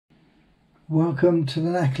Welcome to the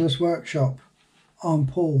Knacklers workshop. I'm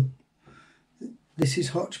Paul. This is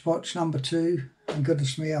Hotchpotch number 2, and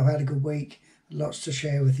goodness me, I've had a good week. Lots to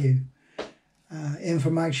share with you.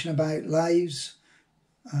 Information about lathes,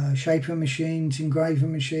 shaping machines,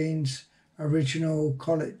 engraving machines, original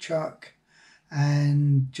𝐒𝐄𝐑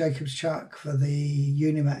and 𝐔𝐄𝐅𝐔𝐋 for the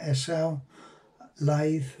Unimat SL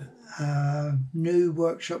lathe. New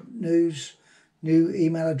workshop news, new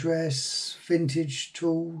email address, vintage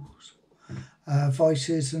tools,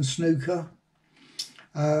 vices and snooker.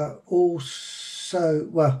 I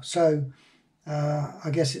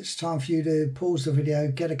guess it's time for you to pause the video,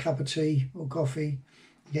 get a cup of tea or coffee,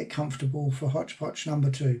 and get comfortable for Hotchpotch number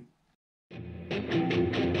 2.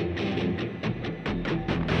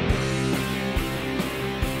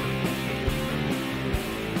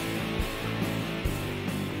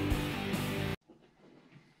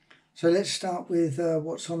 So let's start with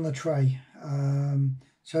what's on the tray.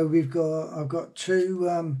 So I've got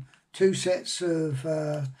two sets of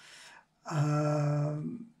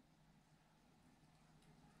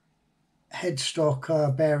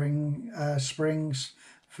headstock bearing springs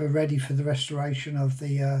ready for the restoration of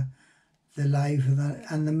the lathe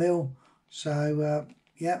and the mill. So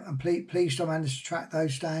yeah, I'm pleased I managed to track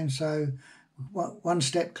those down. So one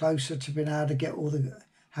step closer to being able to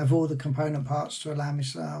have all the component parts to allow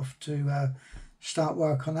myself to start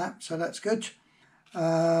work on that. So that's good.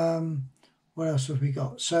 What else have we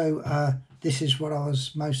got? So this is what I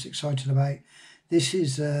was most excited about. This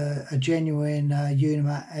is a genuine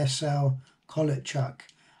Unimat SL 𝐒𝐄𝐑.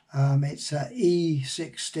 It's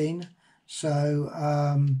E16, so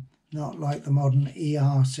not like the modern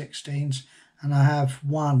ER16s, and I have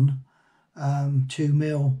one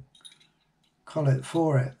 2mm collet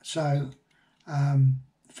for it. So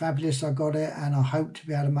fabulous, I got it, and I hope to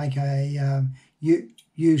be able to make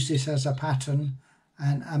use this as a pattern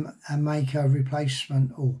and make a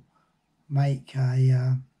replacement, or make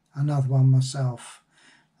another one myself.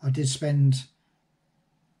 I did spend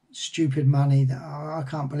stupid money that I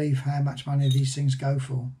can't believe how much money these things go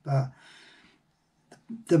for, but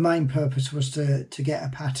the main purpose was to get a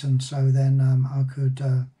pattern, so then I could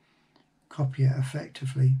copy it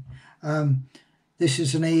effectively. This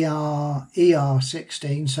is an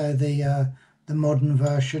ER16, so the modern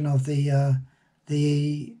version of the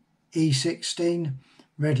E16,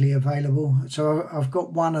 readily available. So I've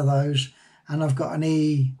got one of those, and I've got an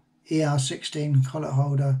ER16 collet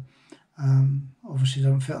holder. Obviously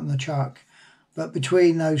doesn't fit on the chuck, but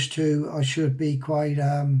between those two I should be quite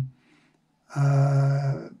I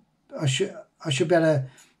should be able to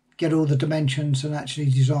get all the dimensions and actually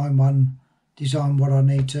design what I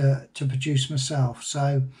need to produce myself.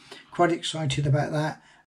 So quite excited about that.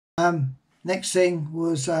 Next thing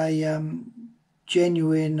was a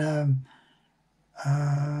genuine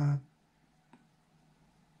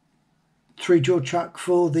 3-jaw chuck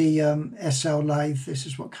for the SL lathe. This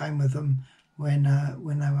is what came with them when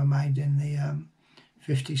they were made in the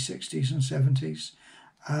 50s, 60s and 70s.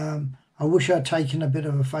 I wish I'd taken a bit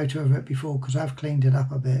of a photo of it before, because I've cleaned it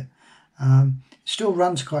up a bit. It still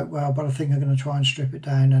runs quite well, but I think I'm going to try and strip it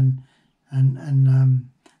down, and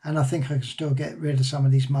I think I can still get rid of some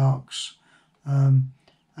of these marks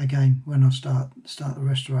again when I start the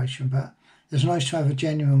restoration. But it's nice to have a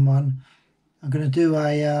genuine one. I'm going to do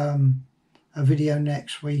a video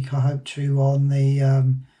next week, I hope to, on the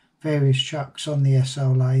various chucks on the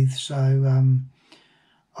SL lathe. So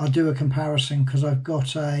I'll do a comparison, because I've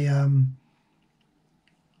got a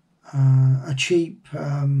cheap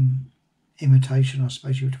imitation, I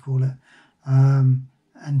suppose you would call it, and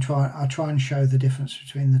I'll try and show the difference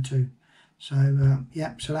between the two. So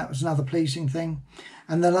yeah, so that was another pleasing thing.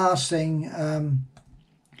 And the last thing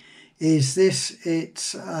is this.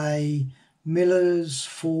 It's a Miller's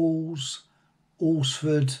Falls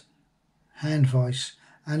Alresford hand vise.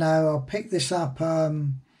 I know I picked this up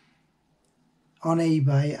on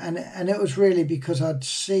eBay, and it was really because I'd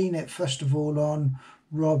seen it first of all on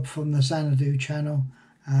Rob from the Xanadu channel,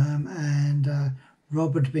 and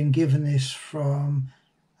Rob had been given this from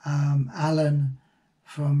Alan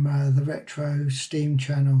from the Retro Steam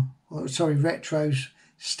channel, or sorry, Retro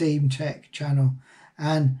Steam Tech channel,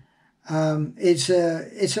 and it's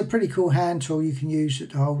a pretty cool hand tool. You can use it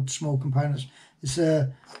to hold small components. It's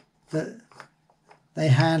they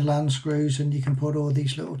handle unscrews, and you can put all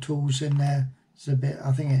these little tools in there. It's a bit,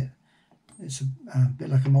 I think it's a bit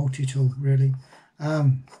like a multi-tool, really,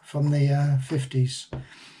 from the 50s.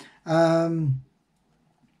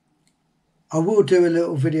 I will do a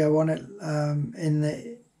little video on it in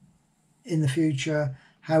the future.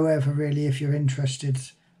 However, really, if you're interested,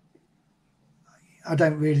 I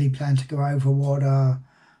don't really plan to go over what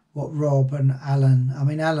what Rob and Alan, I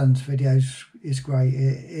mean Alan's videos is great.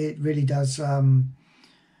 It really does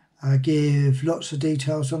give lots of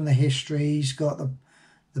details on the history. He's got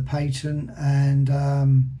the patent and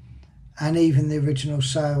even the original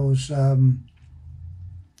sales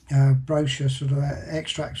brochure, sort of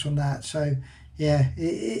extracts on that. So yeah,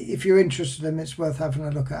 if you're interested in them, it's worth having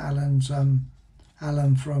a look at Alan's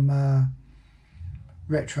Alan from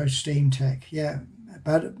Retro Steam Tech. Yeah,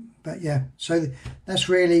 but yeah, so that's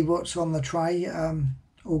really what's on the tray.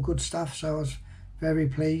 All good stuff. So I was very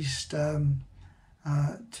pleased to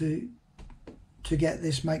get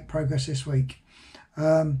this, make progress this week.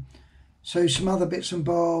 So some other bits and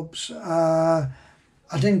bobs. I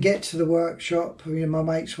didn't get to the workshop. My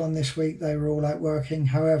mates won this week. They were all out working.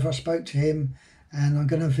 However, I spoke to him, and I'm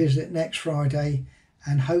going to visit next Friday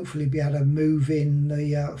and hopefully be able to move in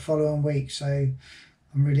the following week. So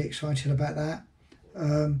I'm really excited about that.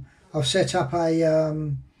 I've set up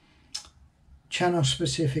a channel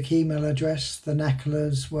specific email address, the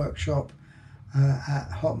Knacklers workshop at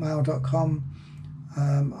hotmail.com.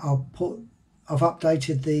 I've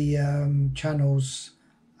updated the channels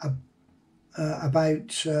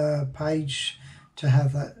about page to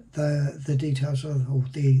have the details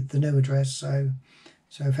of the new address. So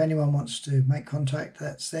if anyone wants to make contact,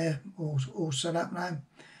 that's there, all set up now.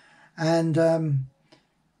 And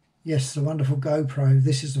yes, the wonderful GoPro.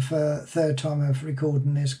 This is the third time I'm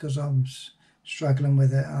recording this because I'm struggling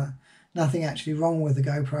with it. Nothing actually wrong with the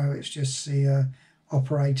GoPro. It's just the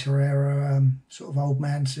operator error, sort of old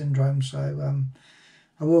man syndrome. So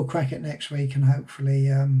I will crack it next week and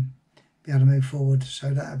hopefully be able to move forward.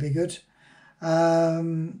 So that'll be good.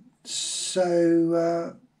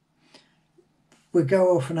 We'll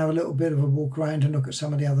go off and have a little bit of a walk around and look at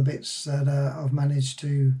some of the other bits that I've managed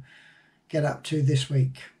to get up to this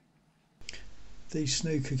week. These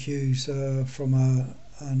snooker cues are from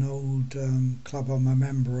an old club I'm a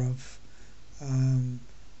member of.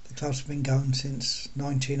 The club's been going since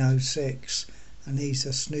 1906, and these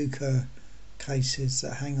are snooker cases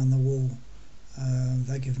that hang on the wall.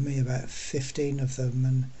 They give me about 15 of them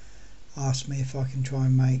and asked me if I can try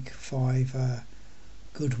and make 5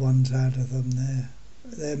 good ones out of them.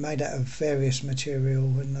 They're made out of various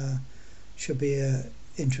material and should be an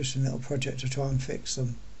interesting little project to try and fix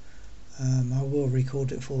them. I will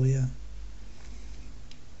record it for you.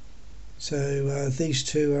 So these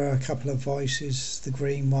two are a couple of vices. The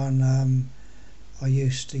green one I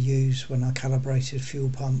used to use when I calibrated fuel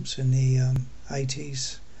pumps in the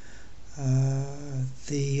 80s.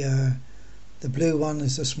 The blue one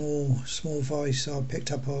is a small vice I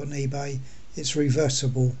picked up on eBay. It's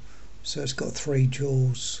reversible, so it's got 3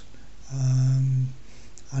 jaws.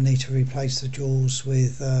 I need to replace the jaws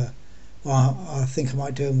with well, I think I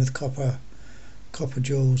might do them with copper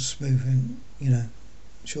jaws, moving,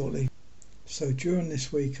 shortly. So during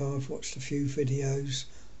this week I've watched a few videos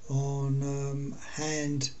on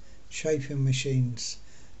hand shaping machines,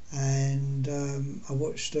 and I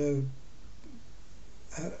watched a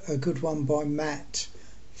good one by Matt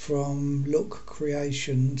from Look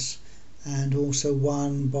Creations, and also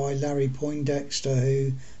one by Larry Poindexter,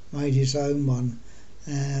 who made his own one.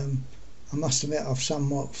 I must admit I've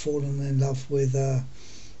somewhat fallen in love with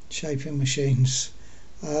shaping machines.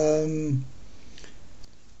 I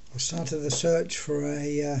started the search for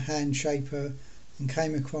a hand shaper and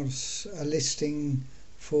came across a listing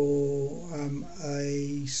for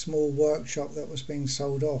a small workshop that was being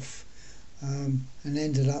sold off, and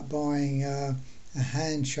ended up buying a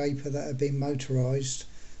hand shaper that had been motorised,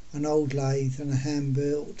 an old lathe and a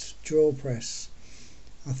hand-built drill press.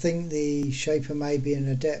 I think the shaper may be an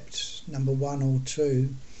Adept number 1 or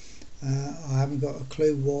 2. I haven't got a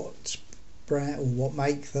clue what brand or what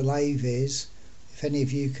make the lathe is. If any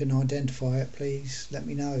of you can identify it, please let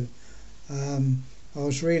me know. I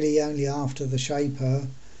was really only after the shaper,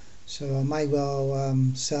 so I may well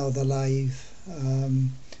sell the lathe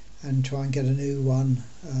and try and get a new one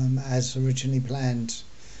as originally planned.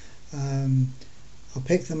 I'll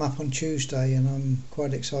pick them up on Tuesday and I'm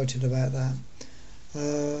quite excited about that.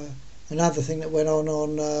 Another thing that went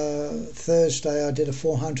on Thursday, I did a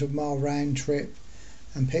 400-mile round trip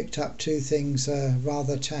and picked up 2 things,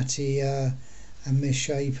 rather tatty and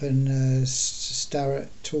misshapen Starrett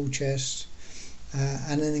tool chest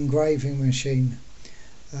and an engraving machine.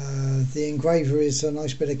 The engraver is a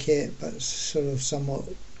nice bit of kit but sort of somewhat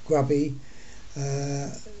grubby,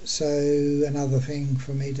 so another thing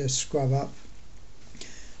for me to scrub up.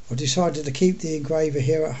 I decided to keep the engraver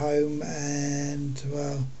here at home, and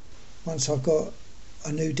well, once I've got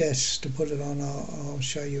a new desk to put it on, I'll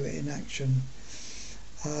show you it in action.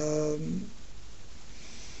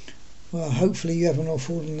 Well, hopefully you haven't all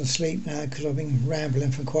fallen asleep now, because I've been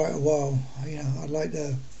rambling for quite a while. I'd like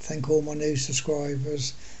to thank all my new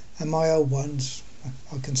subscribers and my old ones.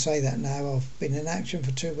 I can say that now. I've been in action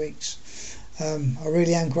for 2 weeks. I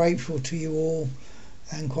really am grateful to you all,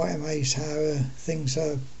 and quite amazed how things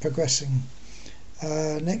are progressing.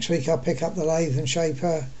 Next week I'll pick up the lathe and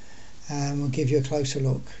shaper, and we'll give you a closer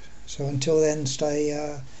look. So until then,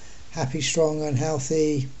 stay happy, strong and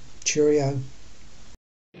healthy. Cheerio.